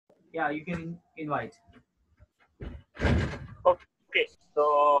Yeah, you can invite. Okay,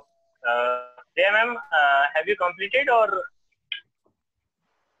 so Jaya ma'am, have you completed or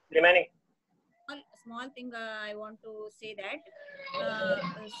remaining? Small thing I want to say that.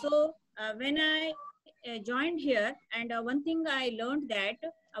 When I joined here, and one thing I learned that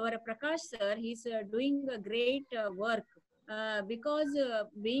our Prakash sir, he's doing a great work because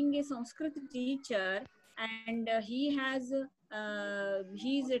being a Sanskrit teacher, and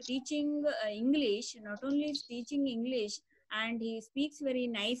he's teaching English. Not only is teaching English, and he speaks very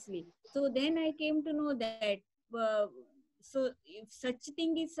nicely. So then I came to know that. Uh, so if such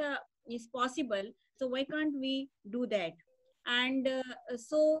thing is possible, so why can't we do that? And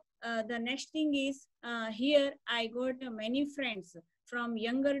the next thing is, here I got many friends from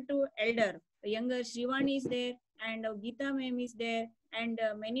younger to elder. Younger Shivani is there, and Geeta ma'am is there, and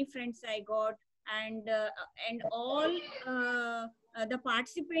many friends I got, and all the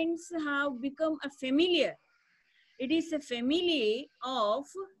participants have become a familiar. It is a family of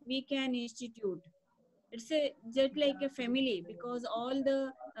Weekend Institute. It's a just like a family, because all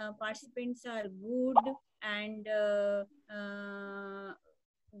the participants are good, and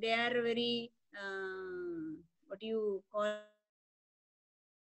they are very what you call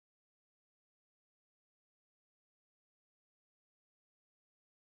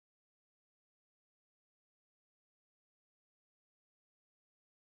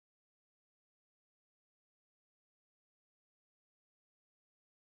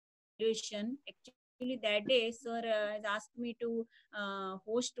actually that day sir has asked me to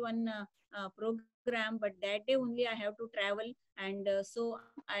host one program, but that day only I have to travel, and so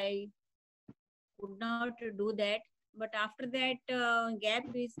I could not do that. But after that gap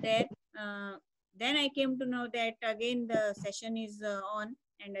is there, uh, then I came to know that again the session is on,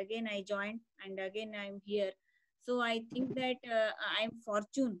 and again I joined, and again I'm here. So I think that I'm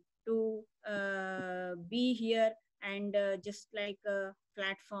fortunate to be here, and just like a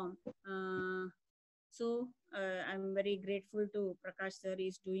platform. I'm very grateful to Prakash sir.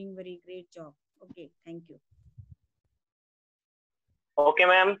 Is doing very great job. Okay, thank you. Okay,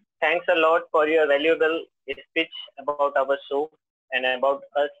 ma'am. Thanks a lot for your valuable speech about our show and about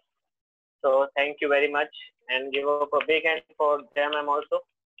us. So thank you very much, and give up a big hand for Jaya ma'am also.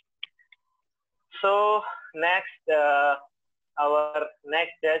 So next, our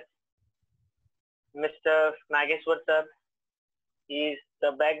next guest, Mr. Nageshwar sir. He is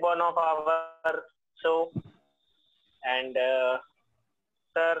the backbone of our show, and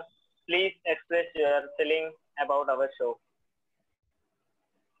sir, please express your feeling about our show.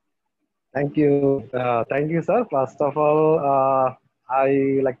 Thank you, sir. First of all,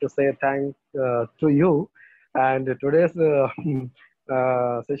 I like to say thank to you. And today's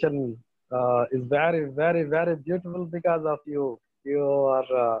session is very, very, very beautiful because of you. You are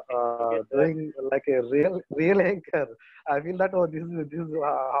Thank you, sir. doing like a real anchor. I feel that this is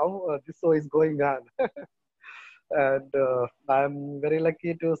how this show is going on. And I'm very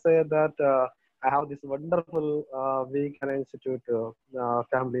lucky to say that I have this wonderful Weekend Institute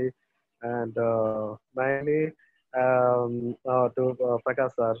family, and mainly to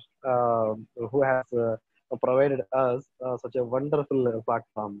Prakash sir, who has provided us such a wonderful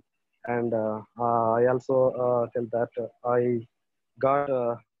platform. And I also tell that I got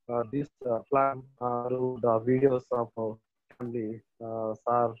this plan through the videos of family.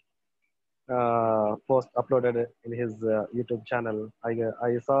 Sir post uploaded in his YouTube channel. I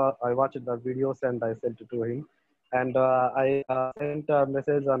watched the videos and I sent it to him, and I sent a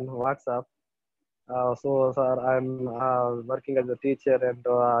message on WhatsApp. So, sir, I'm working as a teacher, and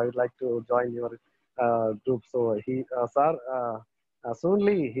I would like to join your group. So sir,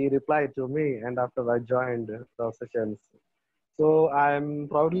 soonly he replied to me, and after I joined the sessions. So I'm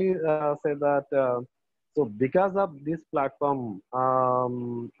proudly say that. So because of this platform, I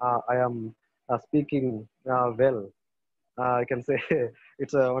am speaking well. I can say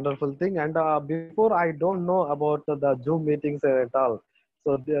it's a wonderful thing. And before I don't know about the Zoom meetings and all.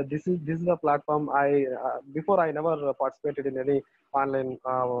 So this is a platform before I never participated in any online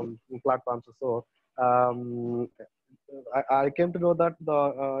platforms. So I came to know that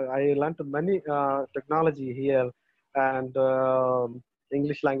I learned many technology here, and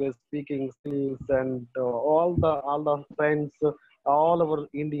English language speaking skills, and all the friends all over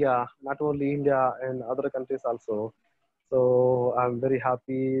India, not only India and other countries also. So I'm very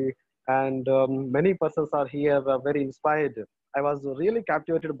happy, and many persons are here very inspired. I was really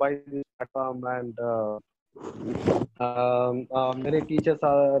captivated by this platform, and Many teachers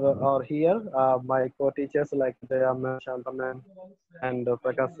are here. My co-teachers like Jaya ma'am, Shanta ma'am, and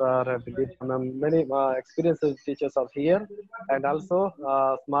Prakash sir, and Deepa ma'am. Many experienced teachers are here, and also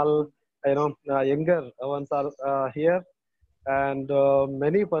small, younger ones are here, and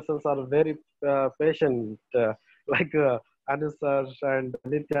many persons are very patient, like Anu sir and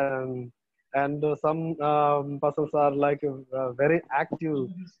Nityan, and some persons are like very active,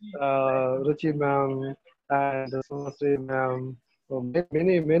 Ruchi ma'am and Sumasri ma'am. So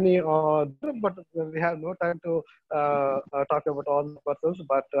many are there, but we have no time to talk about all the persons.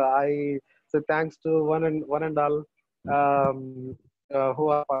 But I say thanks to one and all who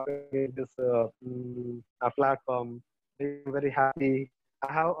are participating in this platform. Being very happy.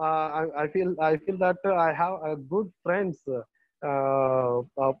 I feel that I have a good friends all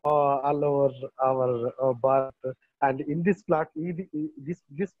over our Bharat, and in this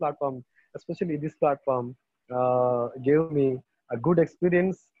platform, especially this platform, gave me a good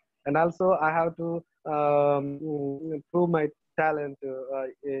experience, and also I have to prove my talent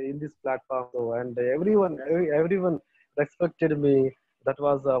in this platform. So, and everyone respected me. That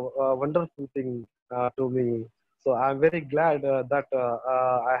was a wonderful thing to me. So I'm very glad that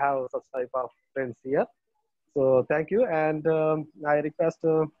I have such type of friends here. So thank you, and I request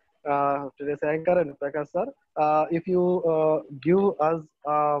today's anchor and Prakash sir, if you give us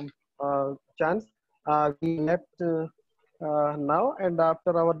chance, we left now, and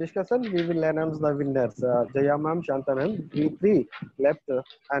after our discussion, we will announce the winners. Jaya ma'am, Shanta ma'am, we three left,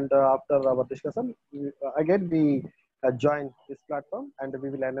 and after our discussion, again we join this platform, and we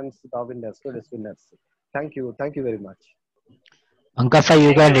will announce the winners, today's winners. Thank you very much. Anka sir,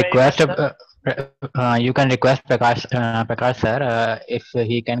 you Thank can you very much, request sir. Prakash sir if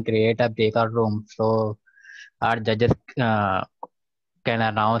he can create a breakout room so our judges can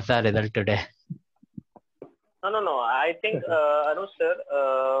announce the result today. No. I think Anuj sir,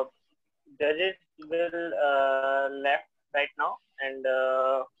 judges will left right now, and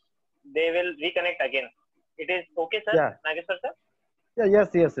they will reconnect again. It is okay, sir? Yeah, Nageshwar sir? yeah,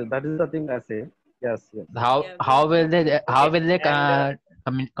 yes. That is the thing I say. Yes. Yeah, we How Okay. will they And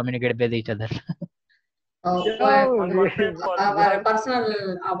communicate with each other? Yeah, on conference call. our personal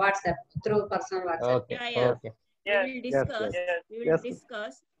WhatsApp, through personal WhatsApp. Okay, yeah. okay. Yes, We will yes, discuss. yes. We will yes,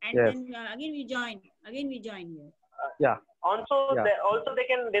 discuss, and yes. then again we join. Again we join here. Yeah, Also, yeah. they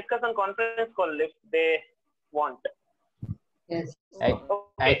can discuss on conference call if they want. Yes. Ac-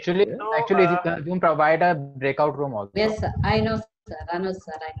 Okay. Actually, Yeah. So, actually, Zoom provide a breakout room also. Yes, sir. I know, sir. Anuj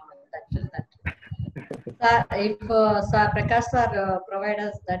sir, I know that. Sir, if Sir Prakash sir provide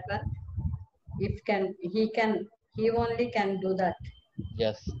us that one, he only can do that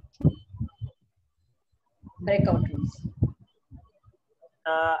Yes. breakout rooms.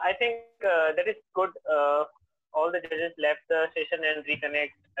 I think that is good. All the judges left the session and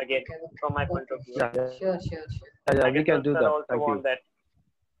reconnect again, Okay. from my point of view. Yeah. Sure. We can Nageshwar do sir that. also Thank you. want that.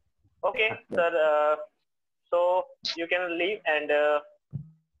 Okay, Yeah. sir. So you can leave, and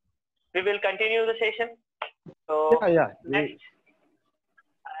we will continue the session. So Yeah. next,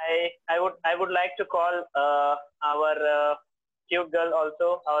 I would like to call our cute girl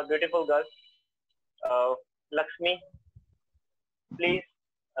also, our beautiful girl, Lakshmi. Please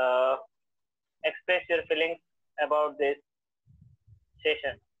express your feelings about this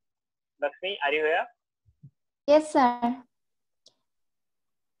session. Lakshmi, are you here? Yes, sir.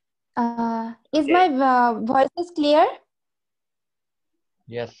 Is Okay. my voice is clear?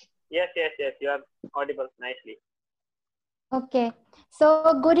 Yes. Yes. You are audible nicely. Okay.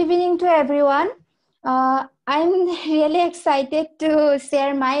 So, good evening to everyone. I'm really excited to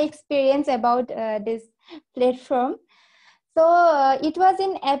share my experience about this platform. So, it was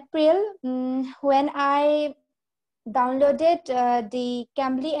in April when I downloaded the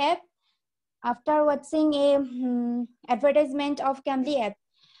Cambly app after watching a advertisement of Cambly app.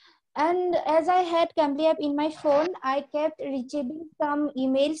 And as I had Cambly app in my phone, I kept receiving some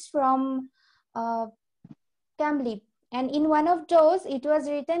emails from Cambly. And in one of those, it was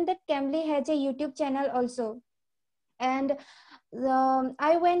written that Cambly has a YouTube channel also. And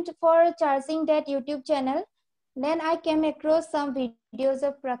I went for charging that YouTube channel. Then I came across some videos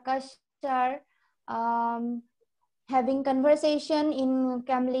of Prakash sir having conversation in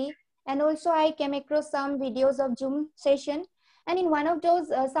Cambly. And also I came across some videos of Zoom session. And in one of those,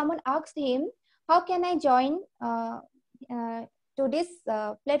 someone asked him, how can I join to this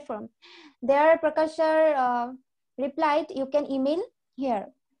platform? There, Prakash sir replied, you can email here.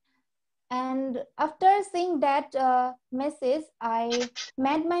 And after seeing that message, I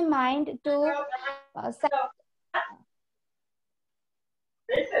made my mind to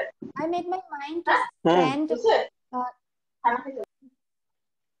I made my mind to send.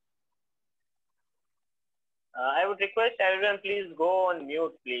 I would request everyone, please go on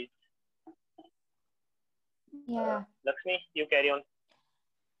mute, please. Yeah. Lakshmi, you carry on.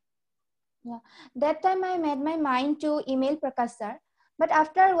 Yeah. That time I made my mind to email Prakash sir. But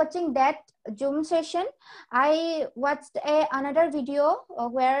after watching that Zoom session, I watched another video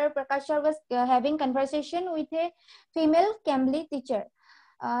where Prakash sir was having conversation with a female Cambly teacher.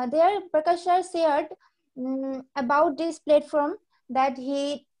 There Prakash sir shared about this platform that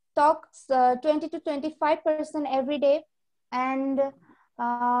he talks 20 to 25% every day, and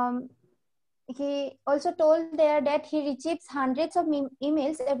he also told there that he receives hundreds of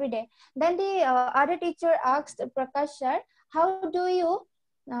emails every day. Then the other teacher asked Prakash sir, how do you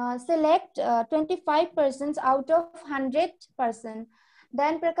select 25% out of 100%?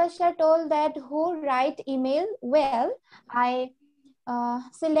 Then Prakash sir told that who write email well, I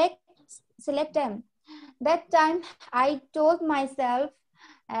select them. That time I told myself,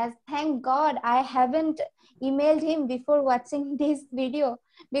 as thank God I haven't emailed him before watching this video,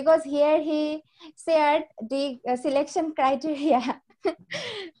 because here he shared the selection criteria.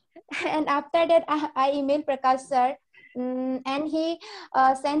 And after that I emailed Prakash sir, and he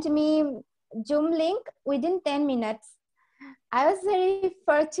sent me Zoom link within 10 minutes. I was very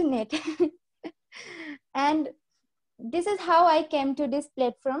fortunate. And this is how I came to this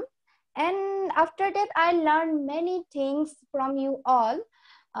platform. And after that I learned many things from you all.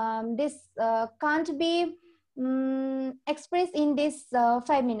 This can't be expressed in this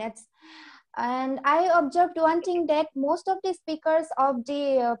 5 minutes. And I observed one thing, that most of the speakers of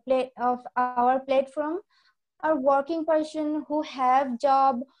the of our platform are working person who have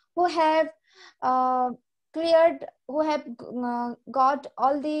job, who have cleared, who have got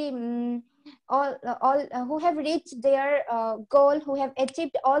all the all who have reached their goal, who have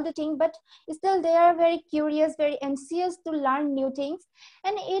achieved all the things, but still they are very curious, very anxious to learn new things,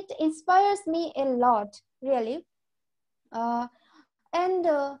 and it inspires me a lot, really. And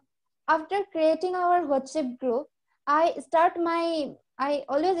after creating our WhatsApp group, I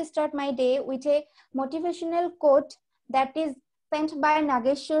always start my day with a motivational quote that is sent by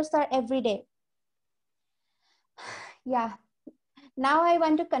Nageshwar sir every day. Yeah. Now I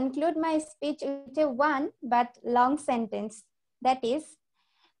want to conclude my speech with a one but long sentence. That is,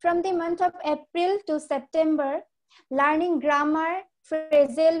 from the month of April to September, learning grammar,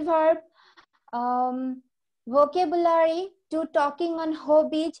 phrasal verb, vocabulary, to talking on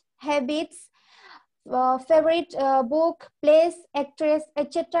hobbies, habits, favorite book, place, actress,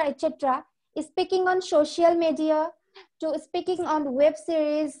 etc., etc., speaking on social media, to speaking on web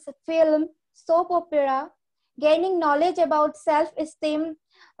series, film, soap opera, gaining knowledge about self-esteem,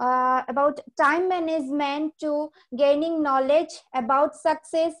 about time management, to gaining knowledge about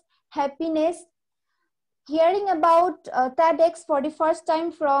success, happiness, hearing about TEDx for the first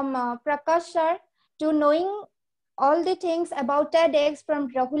time from Prakash sir, to knowing all the things about TEDx from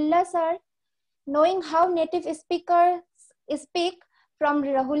Rahulla sir, knowing how native speakers speak from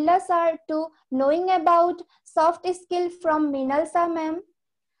Rahulla sir, to knowing about soft skill from Minalsa ma'am,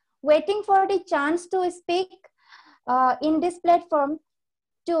 waiting for the chance to speak in this platform,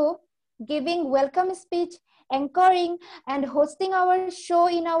 to giving welcome speech, anchoring and hosting our show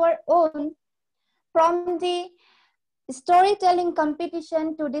in our own, from the storytelling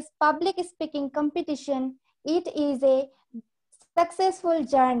competition to this public speaking competition. It is a successful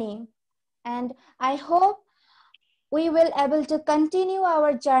journey, and I hope we will able to continue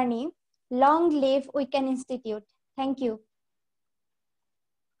our journey. Long live Weekend Institute. Thank you.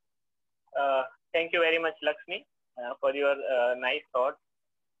 Thank you very much, Lakshmi, for your nice thoughts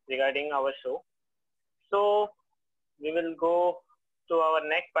regarding our show. So we will go to our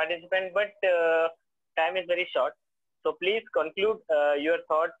next participant, but time is very short. So please conclude your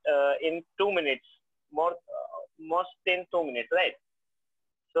thought in 2 minutes, most in 2 minutes, right?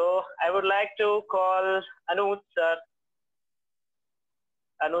 So I would like to call Anuj sir,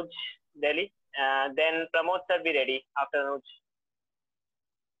 Anuj Delhi, then Pramod sir be ready after Anuj.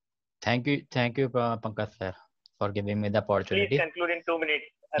 Thank you, Pankaj sir, for giving me the opportunity. Please conclude in 2 minutes.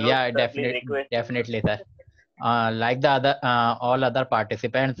 Anuj, Yeah, sir, definitely, sir. Like the other all other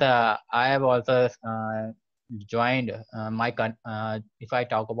participants, I have also joined if I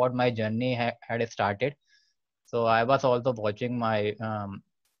talk about my journey had started. So I was also watching my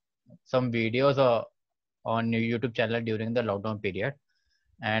some videos on YouTube channel during the lockdown period,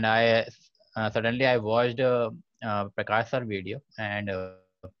 and I suddenly I watched Prakash sir video, and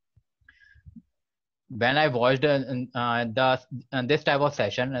when I watched this type of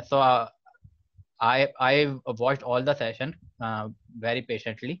session, so I watched all the session very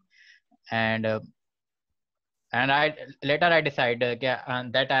patiently, and I later I decided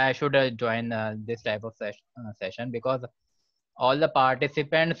that I should join this type of session, because all the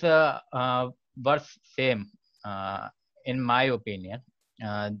participants were same, uh, in my opinion.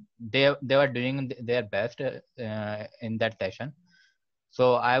 They were doing their best in that session,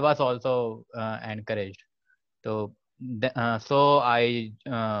 so I was also encouraged. So I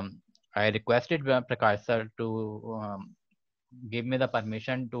requested Prakash sir to give me the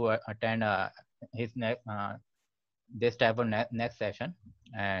permission to attend his this type of next session,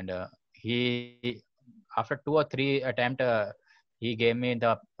 and he, after 2 or 3 attempt, he gave me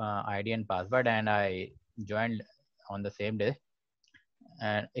the ID and password, and I joined on the same day.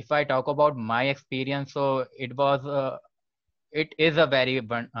 And if I talk about my experience, so it is a very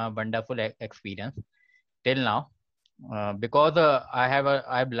wonderful experience till now, because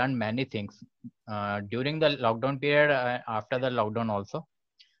I've learned many things during the lockdown period, after the lockdown also.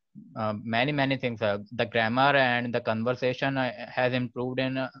 Many things. The grammar and the conversation has improved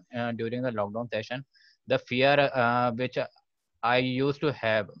in during the lockdown session. The fear which I used to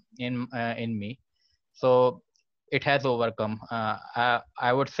have in me, so it has overcome.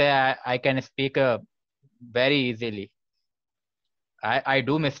 I would say I can speak very easily. I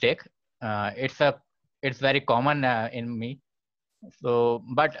do mistake. It's very common in me. So,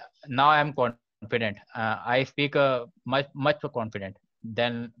 but now I'm confident. I speak much confident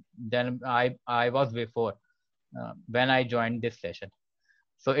than I was before when I joined this session.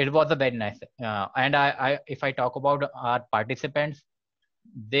 So it was a very nice. And I if I talk about our participants,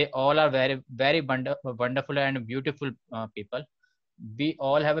 they all are very wonderful and beautiful people. We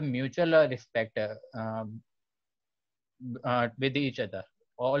all have a mutual respect with each other.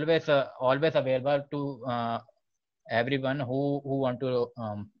 Always available to everyone who want to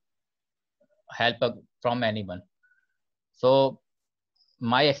help from anyone. So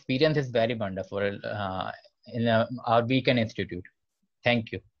my experience is very wonderful in our Weekend Institute.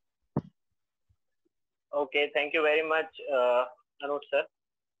 Thank you. Okay, thank you very much, Anuj sir.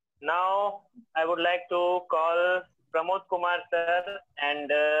 Now I would like to call Pramod Kumar sir, and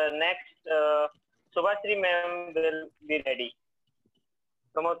next Subhasri ma'am will be ready.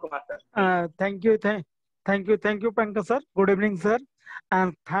 Pramod Kumar sir. Thank you, Pankaj sir. Good evening, sir,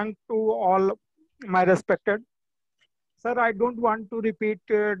 and thank to all my respected. Sir, I don't want to repeat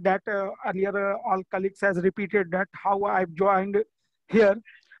that earlier all colleagues has repeated that how I've joined here,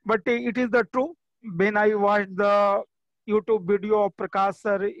 but it is the true. When I watched the YouTube video of Prakash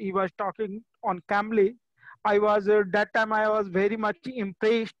sir, he was talking on Cambly. I was that time I was very much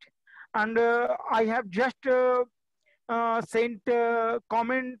impressed, and I have just sent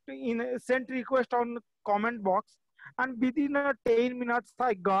comment in sent request on comment box, and within 10 minutes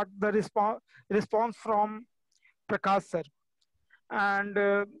I got the response from Prakash sir, and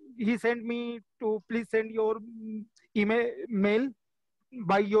he sent me to please send your mail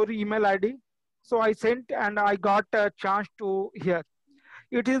by your email ID. So I sent and I got a chance to hear.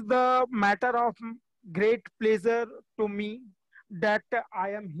 It is the matter of great pleasure to me that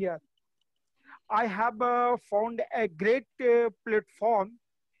I am here. I have found a great platform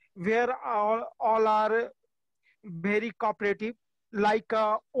where all are very cooperative, like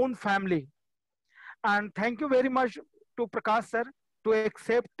own family. And thank you very much to Prakash sir to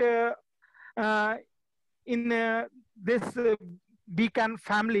accept uh, in this Beacon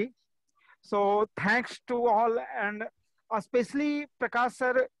family. So thanks to all, and especially Prakash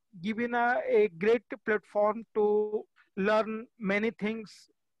sir giving a great platform to learn many things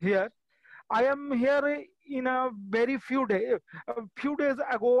here. I am here in a very few days. A few days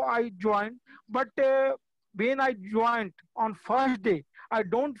ago, I joined, but when I joined on first day, I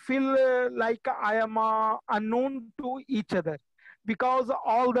don't feel like I am unknown to each other, because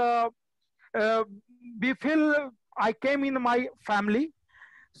all the we feel I came in my family.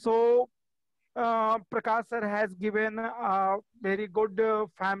 So Prakash sir has given a very good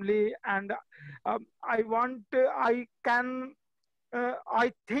family, and I can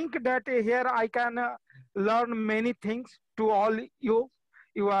I think that here I can learn many things to all you.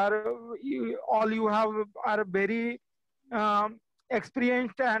 All you have are very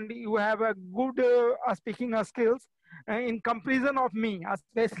experienced, and you have a good speaking skills in comparison of me,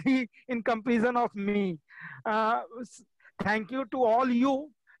 especially in comparison of me. Thank you to all you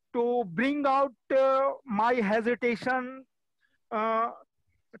to bring out my hesitation uh,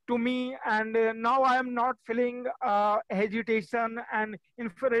 to me, and now I am not feeling hesitation and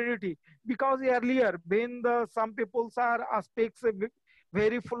inferiority, because earlier when the some people are speaks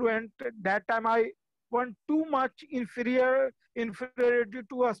very fluent, that time I want too much inferiority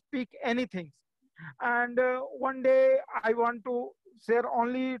to speak anything. And one day I want to share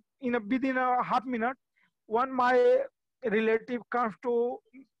only within a half minute. One my relative comes to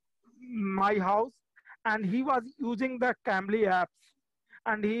my house, and he was using the Cambly apps,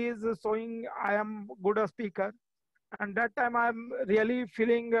 and he is showing I am good a speaker. And that time I'm really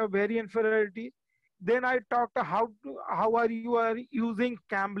feeling very inferiority. Then I talked how are you are using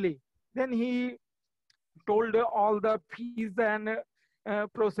Cambly. Then he told all the fees and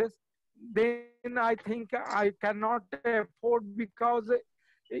process. Then I think I cannot afford, because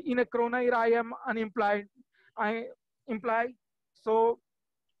in a corona era I am unemployed. I employed, so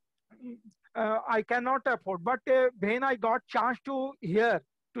I cannot afford. But when I got chance to here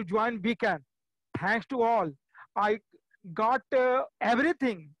to join Beacon, thanks to all, I got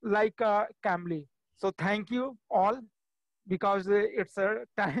everything like Cambly. So thank you all, because it's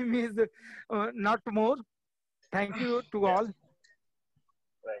time is not more. Thank you to Yes. all.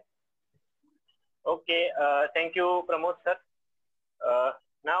 Right. Okay. Thank you, Pramod sir.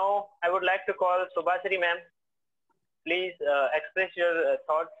 Now I would like to call Subhasri ma'am. Please express your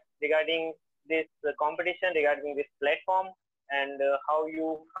thoughts regarding this competition, regarding this platform, and how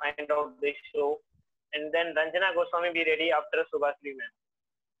you find out this show. And then Ranjana Goswami be ready after Subhasri ma'am.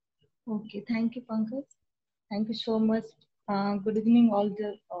 Okay, thank you, Pankaj. Thank you so much. Good evening, all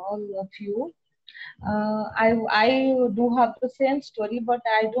of you. I do have the same story, but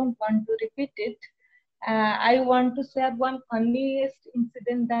I don't want to repeat it. I want to share one funniest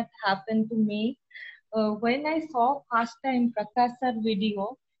incident that happened to me. When I saw first time Prakash sir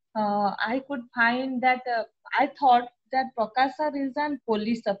video, I could find that I thought that Prakash sir is an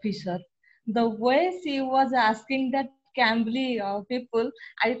police officer. The way she was asking that Cambly people,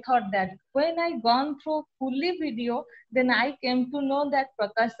 I thought that. When I gone through fully video, then I came to know that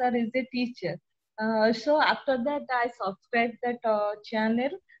Prakash sir is a teacher. So after that, I subscribed that channel,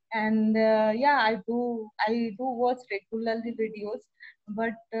 and yeah, I do watch regularly videos.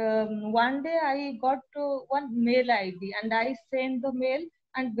 But one day I got one mail ID, and I sent the mail,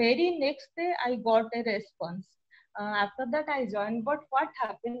 and very next day I got a response. After that I joined, but what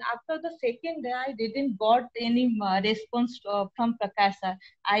happened after the second day, I didn't got any response from Prakash sir.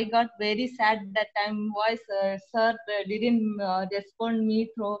 I got very sad that time. Why sir didn't respond me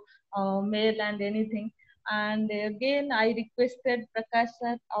through mail and anything. And again I requested Prakash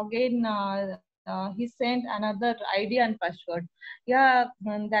sir again. He sent another ID and password. Yeah,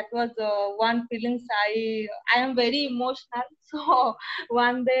 and that was one feelings. I am very emotional. So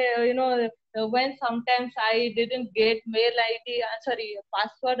one day, when sometimes I didn't get mail ID, sorry,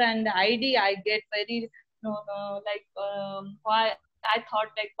 password and ID, I get very like why I thought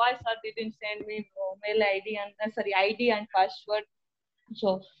like why sir didn't send me mail ID and sorry ID and password.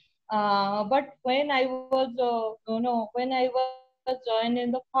 So but when I was when I was joined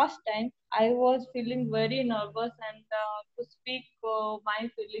in the first time, I was feeling very nervous, and to speak my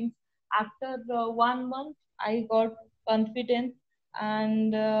feelings. After 1 month I got confident.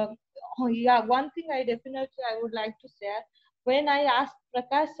 And oh yeah, one thing I would like to share. When I asked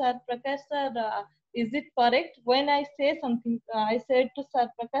Prakash sir, is it correct? When I say something, I said to sir,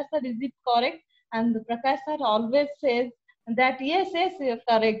 Prakash sir, is it correct? And Prakash sir always says that yes, you're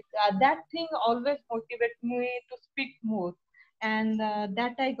correct. That thing always motivates me to speak more. And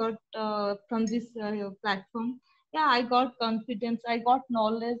that I got from this platform. Yeah, I got confidence, I got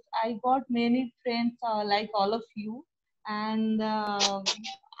knowledge, I got many friends like all of you. And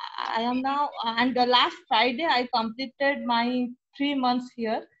I am now and the last Friday I completed my 3 months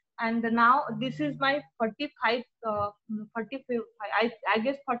here. And now this is my 45 45 I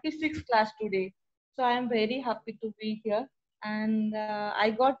guess 46th class today. So I am very happy to be here. And I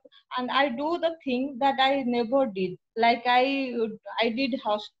do the thing that I never did. Like I did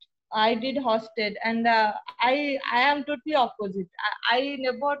hosted. And I am totally opposite. I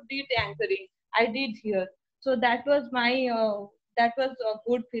never did anchoring. I did here. So that was a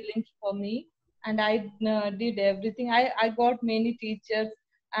good feelings for me. And I did everything. I got many teachers.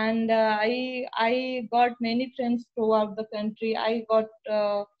 And I got many friends throughout the country. I got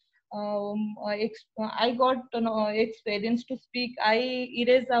experience to speak. I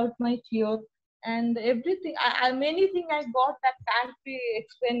erase out my fear and everything. Many things I got that can't be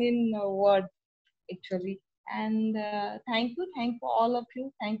explained in words actually. And thank you all of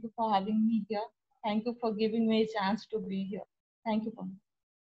you. Thank you for having me here. Thank you for giving me a chance to be here. Thank you,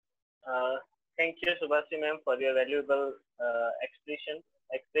 Pankaj. Thank you, Subhasri ma'am, for your valuable express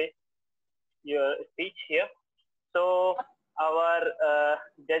your speech here. So our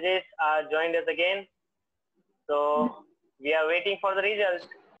judges are joined us again. So we are waiting for the result.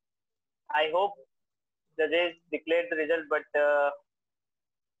 I hope judges declared the result, but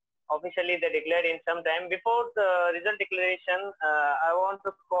officially they declared in some time. Before the result declaration, I want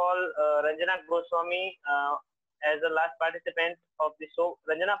to call Ranjana Goswami as the last participant of the show.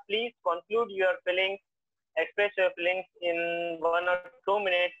 Ranjana, please conclude your feelings, express your feelings in 1 or 2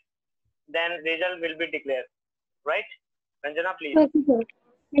 minutes, then result will be declared. Right? Ranjana, please. Okay, sir.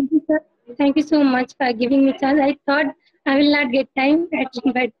 Thank you, sir. Thank you so much for giving me chance. I thought I will not get time,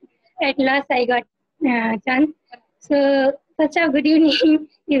 but at last I got chance. So, first of all, good evening,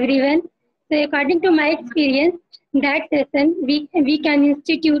 everyone. So, according to my experience, that session, Weekend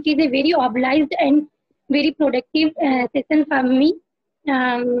Institute is a very obliged and very productive session for me.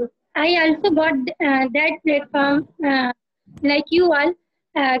 I also got that platform like you all.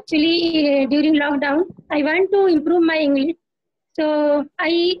 Actually, during lockdown, I want to improve my English. So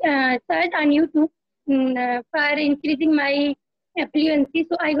I searched on YouTube for increasing my fluency.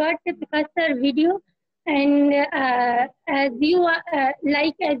 So I got the Picasso video, and as you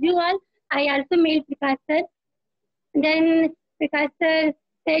all, I also made Picasso. Then Picasso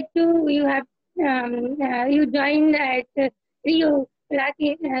said to you have you joined at 3 o'clock,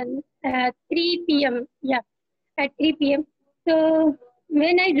 3 p.m. Yeah, at 3 p.m. So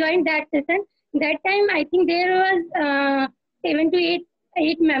when I joined that session, that time I think there was 7 to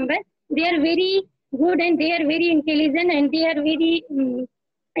 8 members. They are very good and they are very intelligent and they are very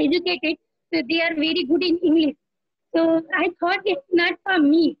educated. So they are very good in English. So I thought it's not for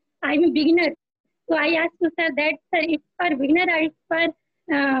me. I'm a beginner. So I asked to sir that sir, it's for beginner or it's for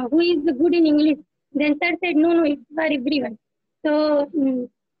who is good in English. Then sir said no, it's for everyone. So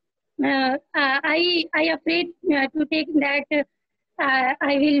I afraid to take that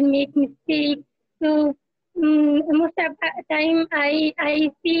I will make mistake. So most of the time I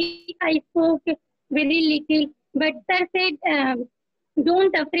spoke very little. But sir said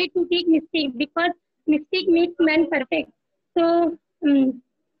don't afraid to take mistake because mistake makes man perfect. So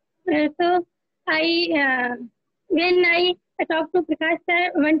so I when I talked to Prakash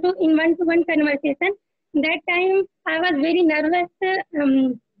sir in one-to-one conversation, that time I was very nervous.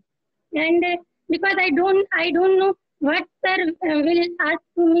 And because I don't know what sir will ask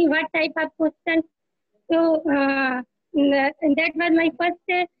to me, what type of questions. So that was my first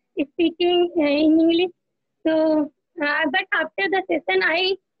speaking in English. So but after the session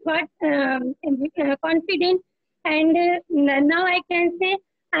I got confident, and now I can say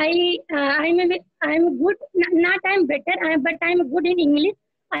I'm good. Not I'm better, but I'm good in English.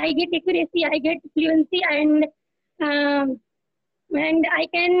 I get accuracy, I get fluency, and I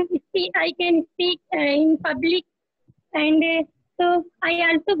can speak in public. And so I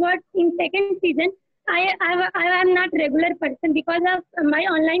also got in second season. I am not regular person because of my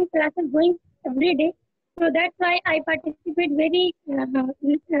online classes going every day. So that's why I participate very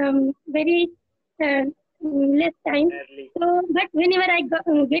less time. So but whenever I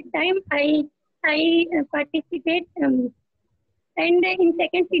get time, I participate. And in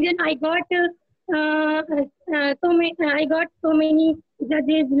second season I got I got so many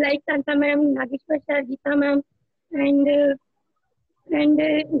judges like Santa ma'am, Nageshwar sir, Geeta ma'am, and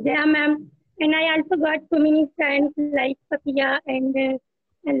Jaya ma'am. And I also got so many friends like Patiya and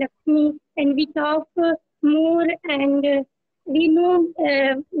Lakshmi, and we talk more, and we know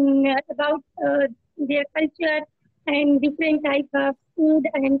about their culture and different type of food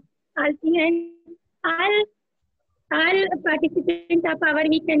and all things. And all participants of our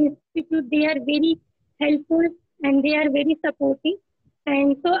Weekend Institute, they are very helpful and they are very supportive.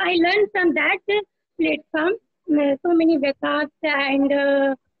 And so I learned from that platform so many backups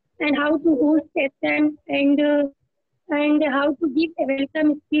and how to host session and how to give a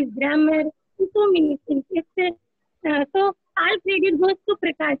welcome speech, grammar, and so many things. So all credit goes to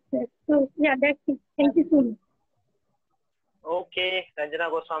Prakash sir. So yeah, that's it. Thank you so much. Okay, Ranjana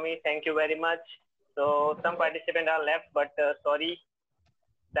Goswami, thank you very much. So some participants are left, but sorry,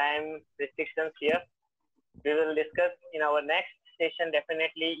 time restrictions here. We will discuss in our next session.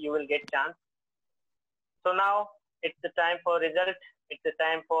 Definitely, you will get chance. So now it's the time for result. It's the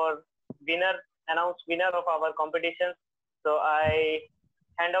time for announce winner of our competition. So I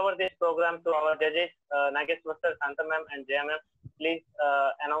hand over this program to our judges, Nageshwar sir, Santa ma'am, and Jaya ma'am. Please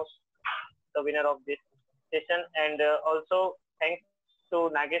announce the winner of this session. And also thanks to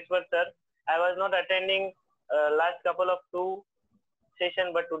Nageshwar sir. I was not attending last couple of 2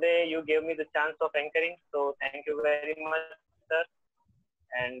 sessions, but today you gave me the chance of anchoring. So thank you very much, sir.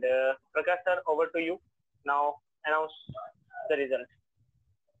 And Prakash sir, over to you. Now announce the result.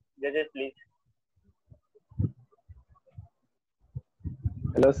 Judges, please.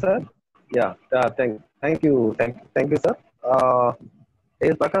 Hello, sir. Yeah, thank you, sir.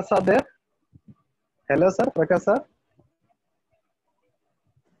 Is Prakash sir there? Hello, sir, Prakash sir.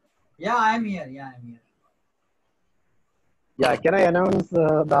 Yeah, I'm here. Yeah, I'm here. Yeah, can I announce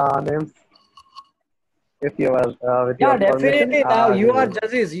the names with Yeah, your permission? definitely. Now I you are will.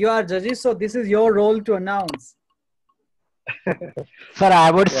 judges. You are judges. So this is your role to announce. Sir,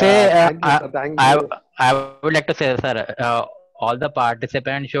 I would Yeah, say, thank you, sir. Thank I, you. I would like to say, sir, all the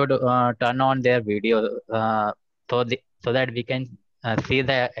participants should turn on their video so that we can see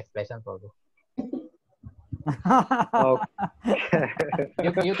the expressions also. Okay.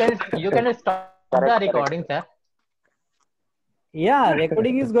 You can stop the recording, sir. Yeah,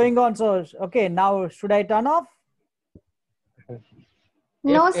 recording is going on. So okay, now should I turn off?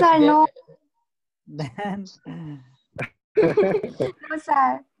 No, If sir, they, no. Then No,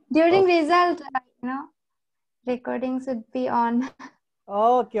 sir. During Okay. result, recording should be on.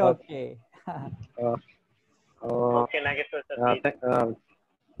 okay, Okay. okay. Uh, Okay, Nageshwar sir, please.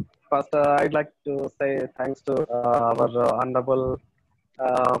 First, I'd like to say thanks to our Honorable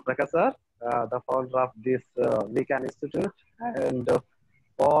Prakash sir, the founder of this Weekend Institute, and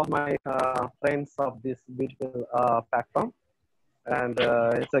all my friends of this beautiful platform. And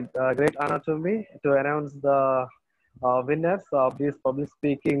it's a great honor to me to announce the winners of this public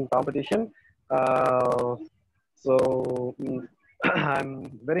speaking competition. Uh,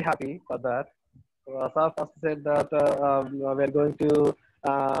 I'm very happy for that. Sir first said that we're going to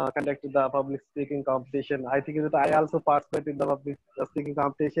conduct the public speaking competition. I think that I also participate in the public speaking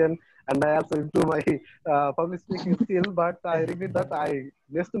competition, and I also improve my public speaking skill. But I regret that I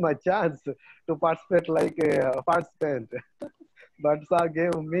missed my chance to participate like a participant. But sir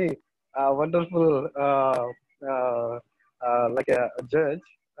gave me a wonderful like a judge.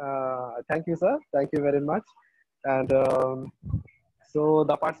 Thank you, sir. Thank you very much. And so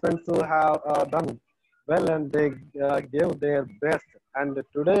the participants who have done well and they gave their best. And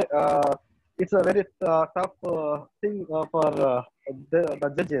today it's a very tough thing for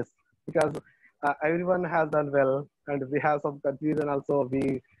the judges because everyone has done well and we have some confusion also.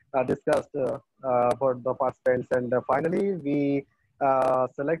 We discussed about the participants and finally we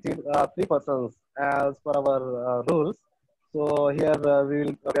selected three persons as per our rules. So here we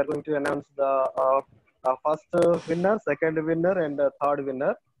are going to announce the first winner, second winner, and third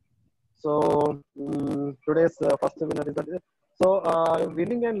winner. So today's first winner is so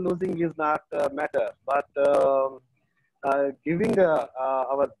winning and losing is not matter, but giving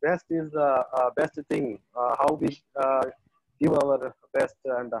our best is the best thing. How we give our best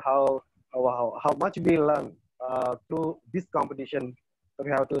and how much we learn through this competition. So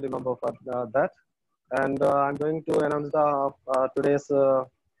we have to remember for that. And I'm going to announce the today's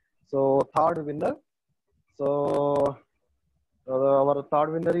third winner. So our third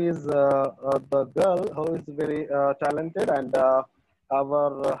winner is the girl who is very talented and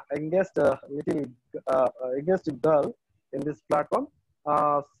our youngest girl in this platform.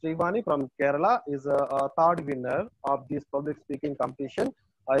 Srivani from Kerala is a third winner of this public speaking competition.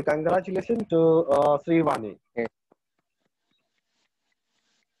 Congratulations to Srivani.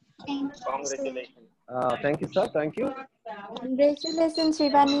 Congratulations. Thank you, sir. Thank you. Congratulations,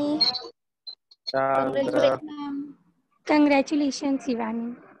 Shivani. And, Congratulations, ma'am. Congratulations,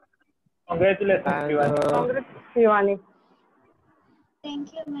 Shivani. Congratulations, and Shivani. Congrats, Shivani.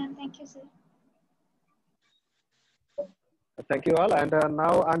 Thank you, ma'am. Thank you, sir. thank you all. And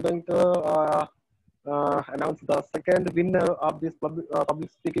now I'm going to announce the second winner of this public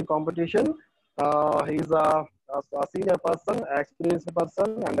speaking competition. He's a senior person, experienced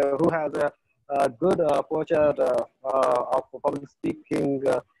person, and who has a good posture of public speaking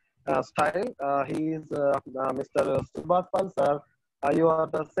style. He is Mr. Subhash Pal, sir. You are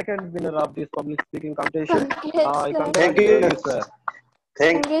the second winner of this public speaking competition. I congratulate you, sir.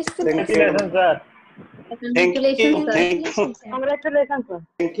 Thank you, Congratulations, sir. Congratulations, sir. Congratulations, sir.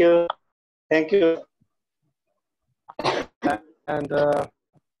 Thank you. Thank you. And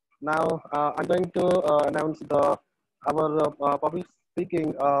now I'm going to announce our public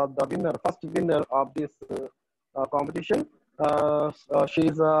speaking the winner, first winner of this competition.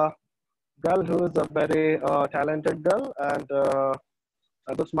 She's a girl who is a very talented girl and a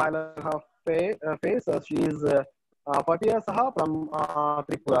good smile on her face. She is Patia Saha from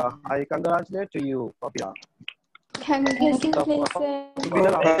Tripura. I congratulate to you, Patia. Congratulations.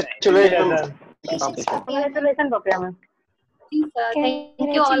 Congratulations. Congratulations, Bapya ma'am. Thank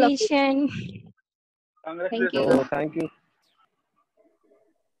you, all of you. Thank you. So thank you.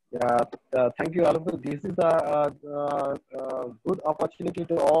 Yeah, thank you all of you. This is a good opportunity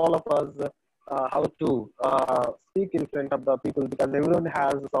to all of us how to speak in front of the people because everyone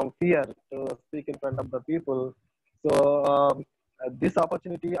has some fear to speak in front of the people. So this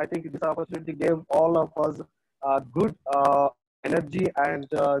opportunity, I think this opportunity gave all of us good energy and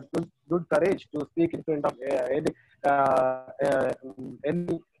good courage to speak in front of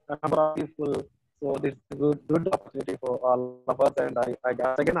any number of people. So this is a good opportunity for all of us. And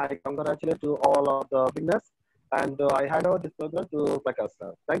again, I congratulate to all of the winners. And I hand over this program to Prakash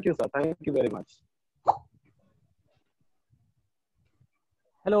sir. Thank you, sir. Thank you very much.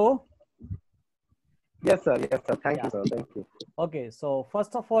 Hello. Yes, sir. Yes, sir. Thank you, sir. Thank you. Okay, so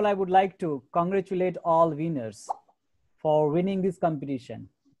first of all, I would like to congratulate all winners for winning this competition.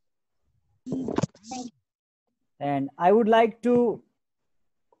 And I would like to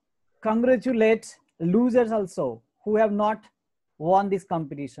congratulate losers also who have not won this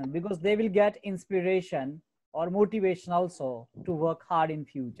competition, because they will get inspiration or motivation also to work hard in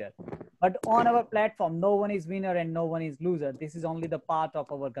future. But on our platform, no one is winner and no one is loser. This is only the part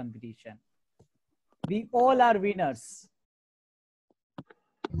of our competition. We all are winners.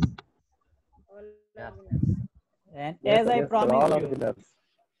 And Yes, as I yes,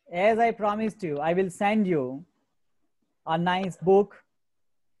 promised you, I will send you a nice book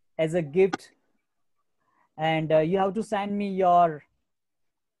as a gift, and you have to send me your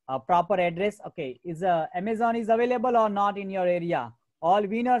proper address. Okay, is Amazon is available or not in your area? All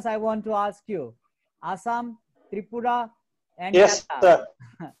winners, I want to ask you, Assam, Tripura, and yes, Kerala. sir.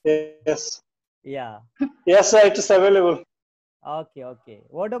 Yes. Yeah. Yes, sir. It is available. Okay, okay.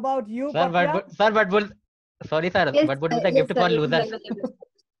 What about you, Sir? But will sorry, sir. Yes, but would be the yes, gift sir, for it is losers?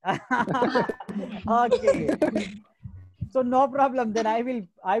 Okay. So no problem. Then I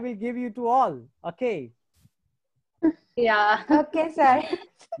will give you to all. Okay. Yeah. Okay, sir.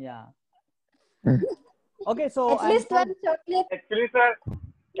 Yeah. Okay, so At least one chocolate. Actually, sir,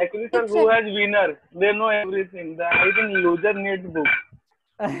 who has winner? They know everything. I think loser needs book.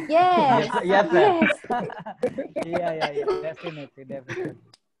 Yes. Yes, sir. Yeah. Definitely.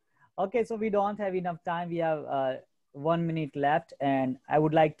 Okay, so we don't have enough time. We have 1 minute left, and I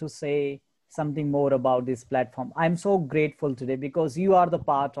would like to say something more about this platform. I'm so grateful today because you are the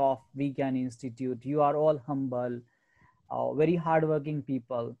part of Vigyan Institute. You are all humble, very hardworking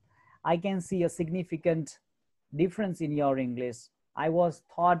people. I can see a significant difference in your English. I was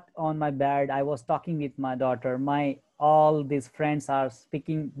taught on my bed. I was talking with my daughter. All these friends are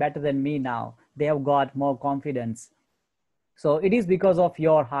speaking better than me now. They have got more confidence. So it is because of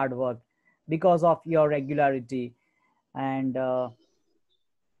your hard work, because of your regularity, and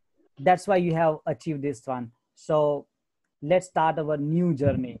that's why you have achieved this one. So let's start our new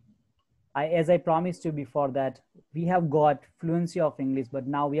journey. As I promised you before that, we have got fluency of English, but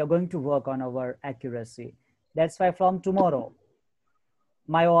now we are going to work on our accuracy. That's why from tomorrow,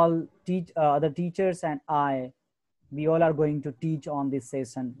 my other teachers and we all are going to teach on this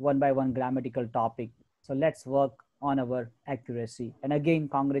session one by one grammatical topic. So let's work on our accuracy. And again,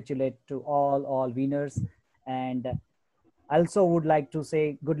 congratulate to all winners. And I also would like to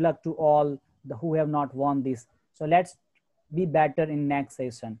say good luck to all who have not won this. So let's be better in next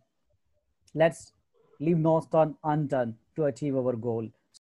session. Let's leave no stone unturned to achieve our goal.